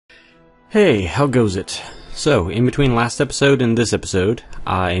Hey, how goes it? So, in between last episode and this episode,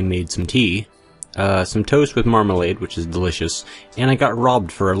 I made some tea, some toast with marmalade, which is delicious, and I got robbed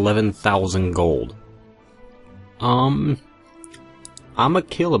for 11,000 gold. I'ma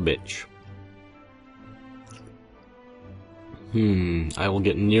kill a bitch. I will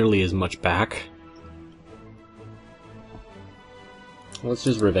get nearly as much back. Let's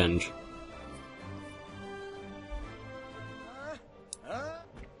just revenge.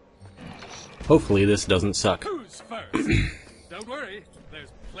 Hopefully this doesn't suck. Who's first? Don't worry, there's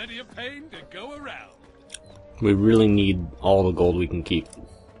plenty of pain to go around. We really need all the gold we can keep.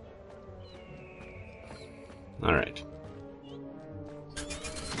 Alright.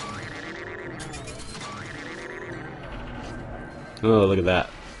 Oh, look at that.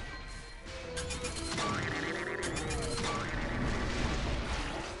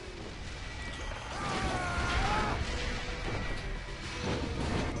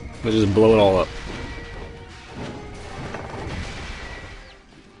 Let's just blow it all up.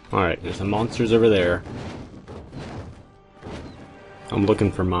 Alright, there's some monsters over there. I'm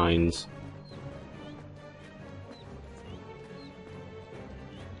looking for mines.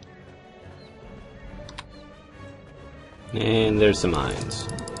 And there's some mines.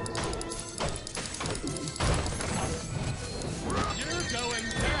 You're going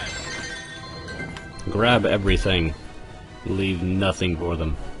down. Grab everything. Leave nothing for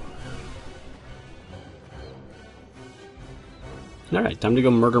them. Alright, time to go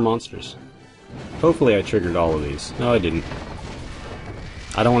murder monsters. Hopefully I triggered all of these. No, I didn't.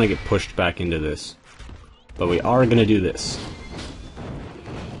 I don't want to get pushed back into this. But we are going to do this.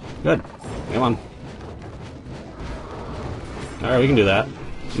 Good. Come on. Alright, we can do that.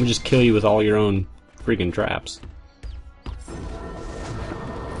 Let me just kill you with all your own freaking traps.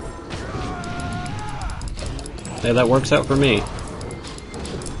 Hey, that works out for me.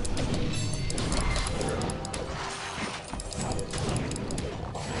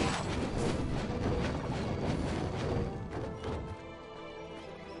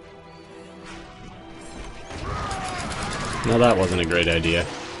 No, that wasn't a great idea.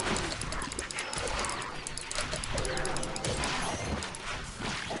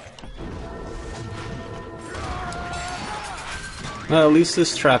 Well, at least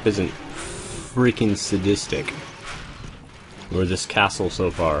this trap isn't freaking sadistic. Or this castle so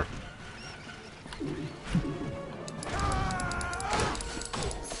far.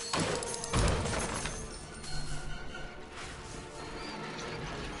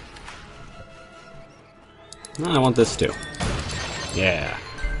 No, I want this too. Yeah.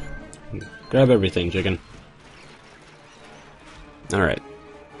 Grab everything, chicken. Alright.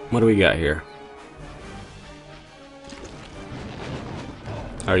 What do we got here?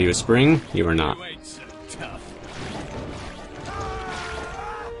 Are you a spring? You are not. You ain't so tough.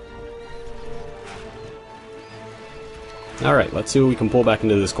 Alright, let's see what we can pull back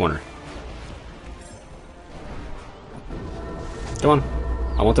into this corner. Come on.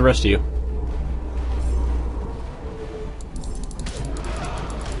 I want the rest of you.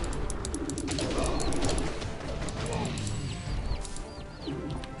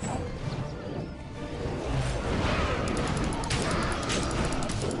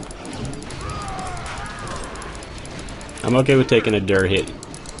 I'm okay with taking a dirt hit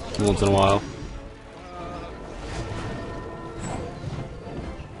once in a while.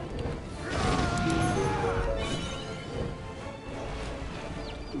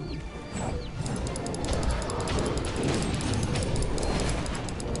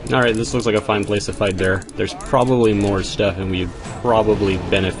 Alright, this looks like a fine place to fight there. There's probably more stuff and we'd probably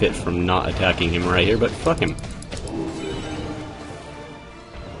benefit from not attacking him right here, but fuck him.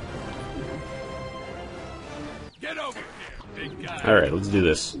 Get over here, big guy. Alright, let's do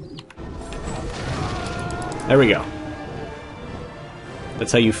this. There we go.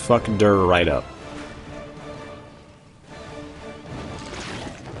 That's how you fuck Dur right up.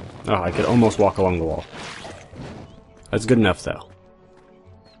 Oh, I could almost walk along the wall. That's good enough, though.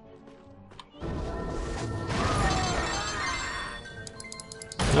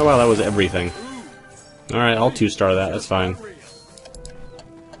 Oh wow, that was everything. Alright, I'll 2-star that, that's fine.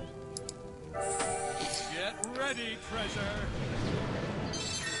 Get ready, treasure.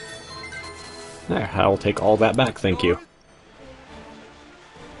 There, I'll take all that back, thank you.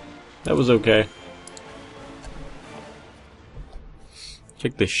 That was okay.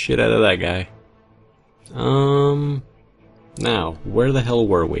 Kick the shit out of that guy. Now, where the hell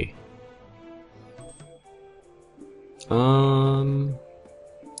were we?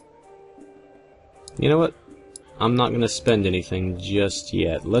 You know what? I'm not gonna spend anything just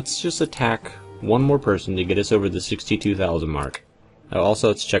yet. Let's just attack one more person to get us over the 62,000 mark. Oh, also,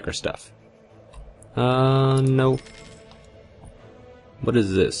 let's check our stuff. No. What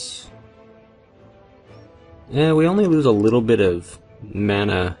is this? We only lose a little bit of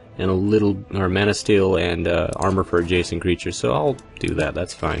mana and a little, or mana steel and armor for adjacent creatures, so I'll do that,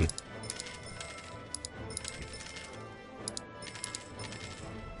 that's fine.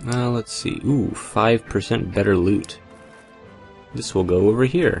 Let's see. Ooh, 5% better loot. This will go over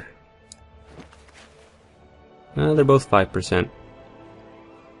here. They're both 5%.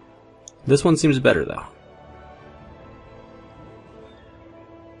 This one seems better, though.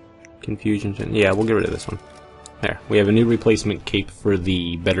 Confusion. Yeah, we'll get rid of this one. There. We have a new replacement cape for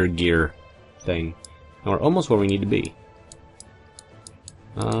the better gear thing. And we're almost where we need to be.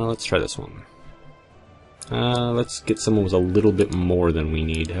 Let's try this one. Let's get someone with a little bit more than we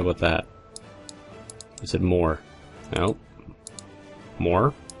need. How about that? I said more. No.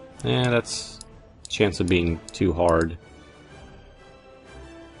 More? That's chance of being too hard.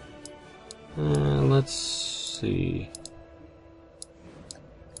 Let's see.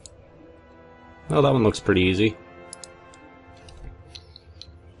 Oh, that one looks pretty easy.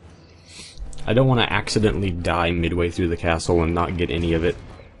 I don't want to accidentally die midway through the castle and not get any of it.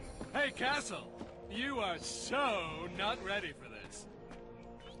 Hey, Castle! You are so not ready for this.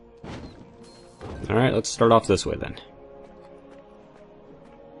 Alright, let's start off this way then.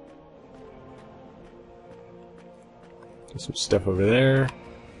 There's some stuff over there.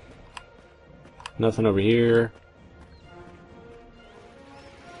 Nothing over here.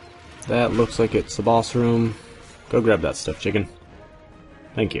 That looks like it's the boss room. Go grab that stuff, chicken.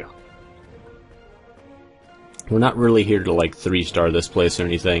 Thank you. We're not really here to, like, 3-star this place or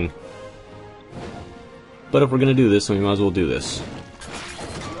anything. But if we're gonna do this, then we might as well do this.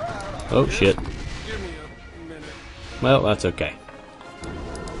 Oh, shit. Give me a minute. Well, that's okay.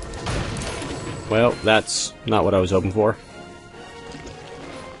 Well, that's not what I was hoping for.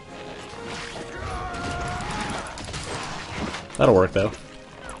 That'll work, though.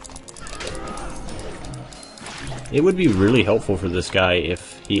 It would be really helpful for this guy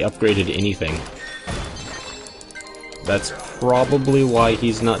if he upgraded anything. That's probably why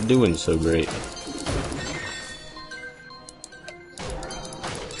he's not doing so great.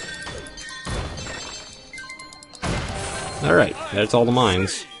 Alright, that's all the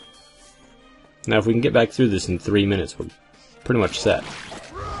mines. Now if we can get back through this in 3 minutes, we're pretty much set.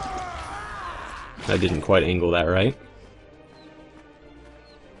 I didn't quite angle that right.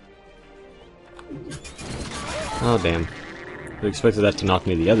 Oh damn. I expected that to knock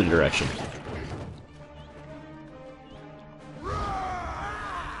me the other direction.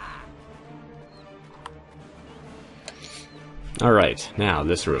 Alright, now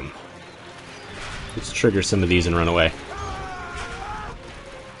this room. Let's trigger some of these and run away.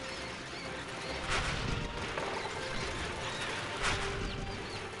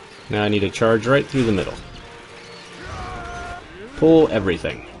 Now I need to charge right through the middle. Pull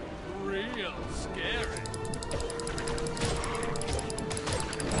everything. Real scary.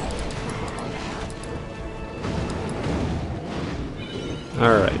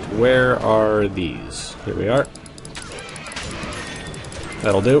 Alright, where are these? Here we are.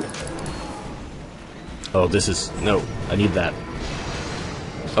 That'll do. Oh, this is... no, I need that.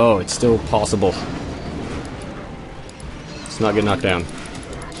 Oh, it's still possible. Let's not get knocked down.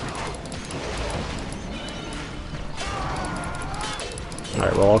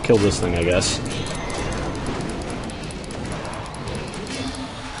 Alright, well, I'll kill this thing, I guess.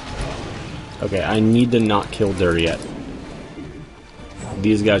 Okay, I need to not kill Dur yet.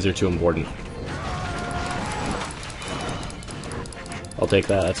 These guys are too important. I'll take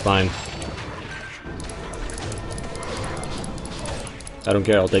that, that's fine. I don't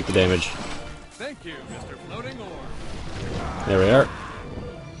care, I'll take the damage. Thank you, Mr. Floating Orb. There we are.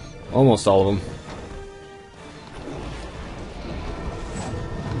 Almost all of them.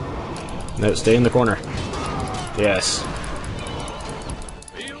 No, stay in the corner. Yes.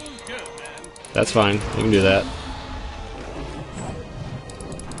 Feels good, man. That's fine, you can do that.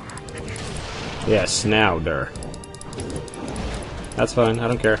 Yes, now, Dur. That's fine, I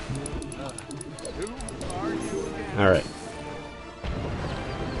don't care. Who are you again? Alright.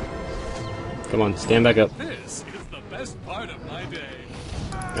 Come on, stand back up. This is the best part of my day.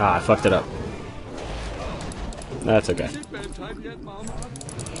 Ah, I fucked it up. That's okay. Is it bedtime yet, Mama?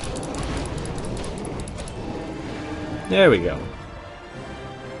 There we go.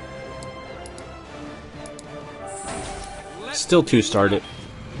 Still 2-starred it.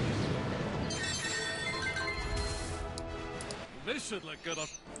 This should look good.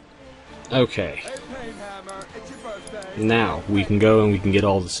 Okay. Hey, Painhammer, it's your birthday. Now, we can go and we can get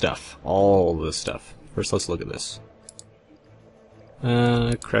all the stuff. All the stuff. First, let's look at this.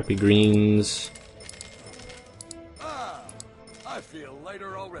 Crappy greens. I feel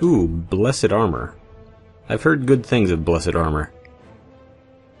lighter already. Ooh, blessed armor. I've heard good things of blessed armor.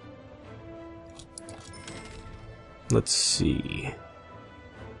 Let's see.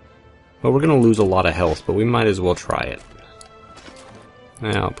 Well, we're gonna lose a lot of health, but we might as well try it.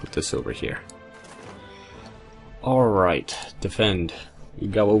 I'll put this over here. Alright, defend. We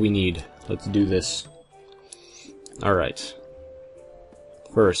got what we need. Let's do this. Alright.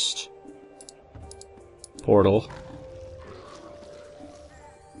 First. Portal.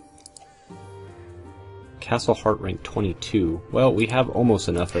 Castle Heart rank 22. Well, we have almost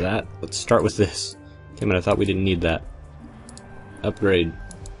enough of that. Let's start with this. Damn it, I thought we didn't need that. Upgrade.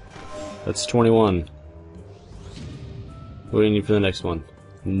 That's 21. What do we need for the next one?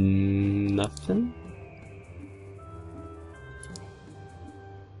 Nothing?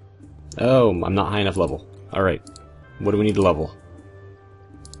 Oh, I'm not high enough level. Alright. What do we need to level?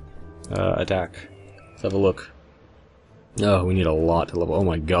 Attack. Let's have a look. Oh, we need a lot to level. Oh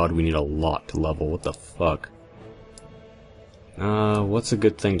my god, we need a lot to level. What the fuck? What's a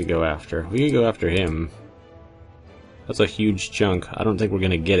good thing to go after? We could go after him. That's a huge chunk. I don't think we're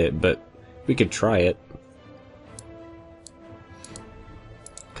gonna get it, but we could try it.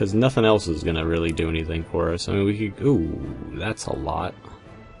 Because nothing else is gonna really do anything for us. I mean, we could... Ooh, that's a lot.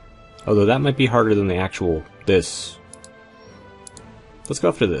 Although that might be harder than the actual... this. Let's go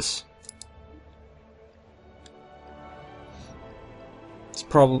after this. It's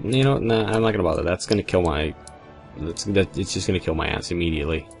probably... You know, nah, I'm not gonna bother. That's gonna kill my... it's just gonna kill my ass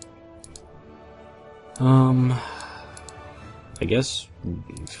immediately. I guess...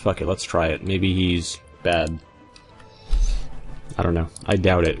 Fuck it, let's try it. Maybe he's bad. I don't know. I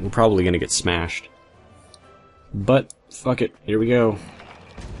doubt it. We're probably gonna get smashed. But, fuck it. Here we go.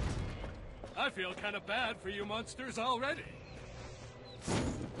 I feel kind of bad for you monsters already.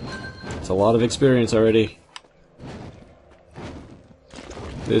 It's a lot of experience already.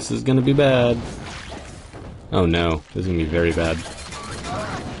 This is gonna be bad. Oh no, this is gonna be very bad.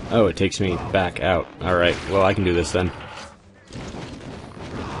 Oh, it takes me back out. Alright, well I can do this then.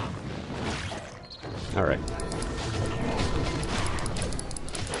 Alright.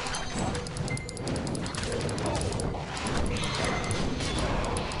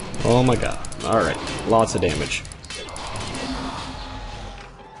 Oh my god. Alright, lots of damage.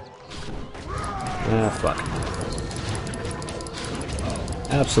 Ah, fuck.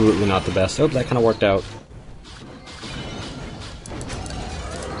 Absolutely not the best. Oh, that kind of worked out.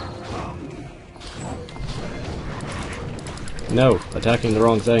 No, attacking the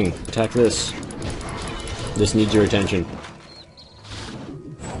wrong thing. Attack this. This needs your attention.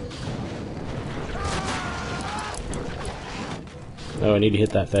 Oh, I need to hit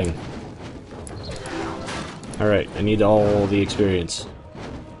that thing. Alright, I need all the experience.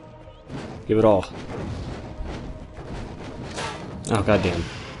 Give it all. Oh, goddamn.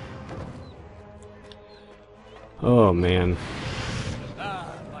 Oh, man.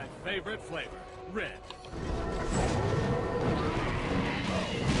 Ah, my favorite flavor. Red.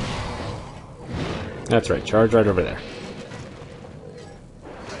 That's right, charge right over there.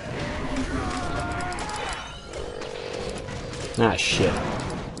 Ah, shit.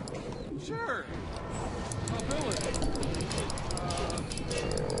 Sure. Ability.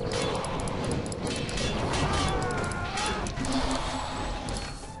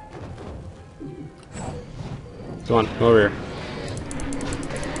 Come on, come over here.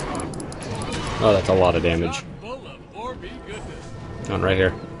 Oh, that's a lot of damage. Chock full of Orby goodness. Come on, right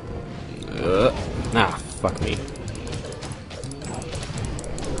here. Fuck me.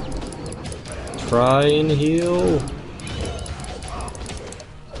 Try and heal.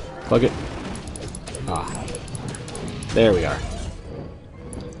 Plug it. Ah. There we are.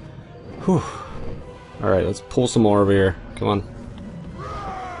 Whew. Alright, let's pull some more over here. Come on.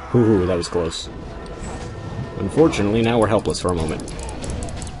 Whew, that was close. Unfortunately, now we're helpless for a moment.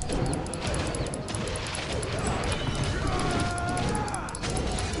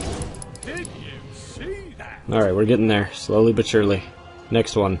 Did you see that? Alright, we're getting there. Slowly but surely.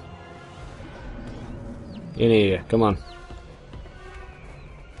 Next one. In here. Come on.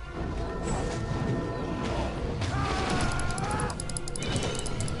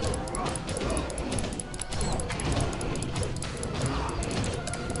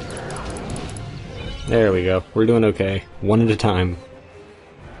 There we go. We're doing okay. One at a time.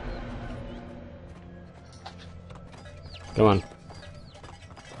 Come on.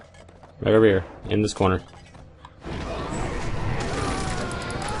 Right over here. In this corner.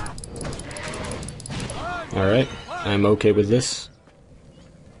 Alright. I'm okay with this.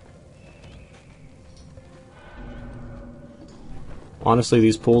 Honestly,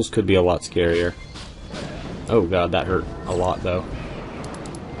 these pulls could be a lot scarier. Oh god, that hurt a lot though.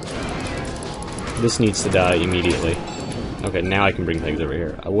 This needs to die immediately. Okay, now I can bring things over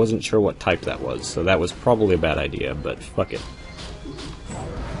here. I wasn't sure what type that was, so that was probably a bad idea, but fuck it.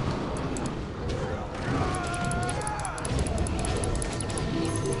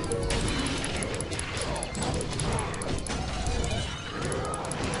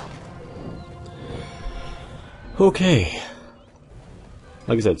 Okay.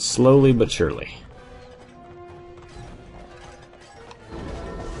 Like I said, slowly but surely.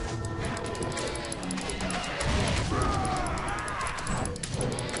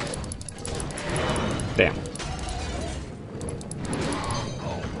 Damn.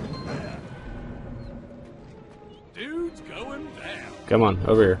 Dude's going down. Come on,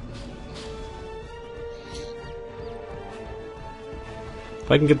 over here.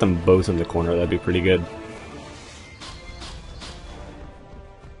 If I can get them both in the corner, that'd be pretty good.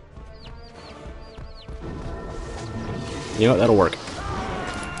 You know what, that'll work.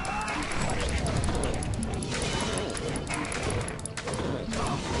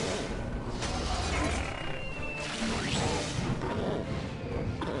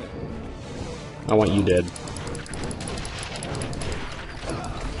 I want you dead.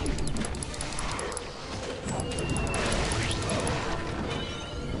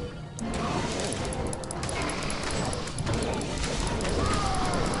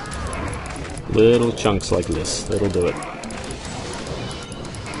 Little chunks like this, that'll do it.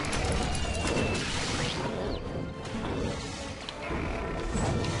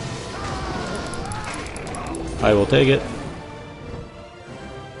 I will take it.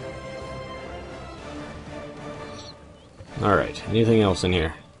 Alright, anything else in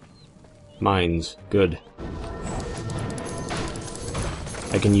here? Mines, good.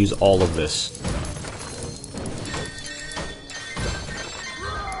 I can use all of this.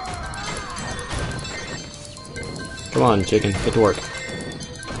 Come on, chicken, get to work.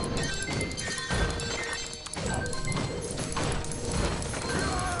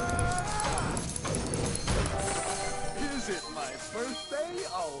 Is it my birthday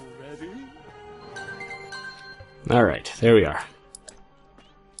already? Alright, there we are.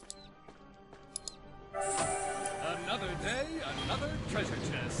 Another day, another treasure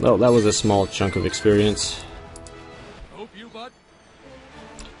chest. Well, that was a small chunk of experience. Hope you, bud.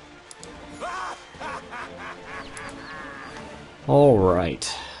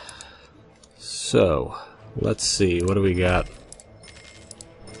 Alright. So, let's see, what do we got?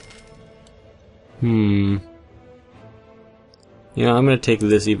 You know, I'm gonna take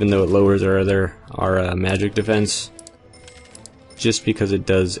this even though it lowers our magic defense. Just because it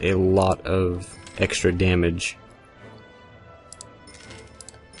does a lot of extra damage.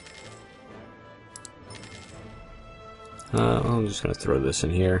 I'm just gonna throw this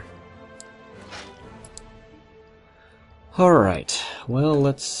in here. Alright, well,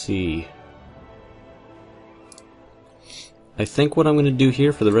 let's see. I think what I'm gonna do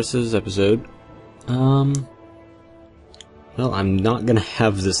here for the rest of this episode, well, I'm not gonna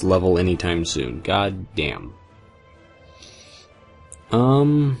have this level anytime soon. God damn.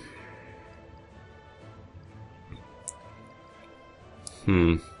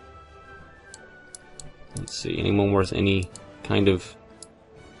 Let's see, anyone worth any kind of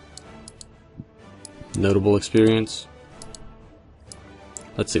notable experience?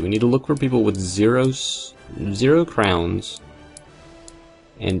 Let's see, we need to look for people with zero crowns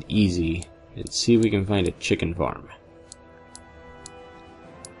and easy, and see if we can find a chicken farm.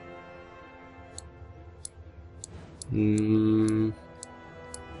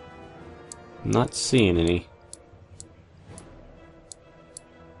 Not seeing any.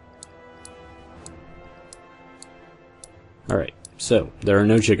 Alright, so there are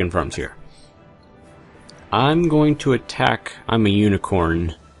no chicken farms here. I'm going to attack I'm a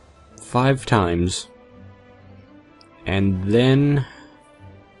Unicorn 5 times, and then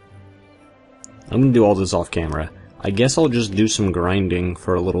I'm gonna do all this off camera. I guess I'll just do some grinding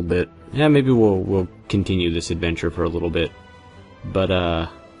for a little bit. Yeah, maybe we'll continue this adventure for a little bit. But I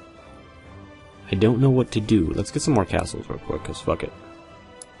don't know what to do. Let's get some more castles real quick, cause fuck it.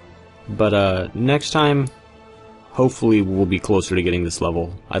 But next time, hopefully we'll be closer to getting this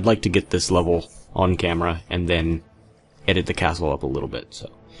level. I'd like to get this level on camera and then edit the castle up a little bit. So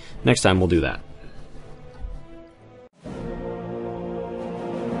next time we'll do that.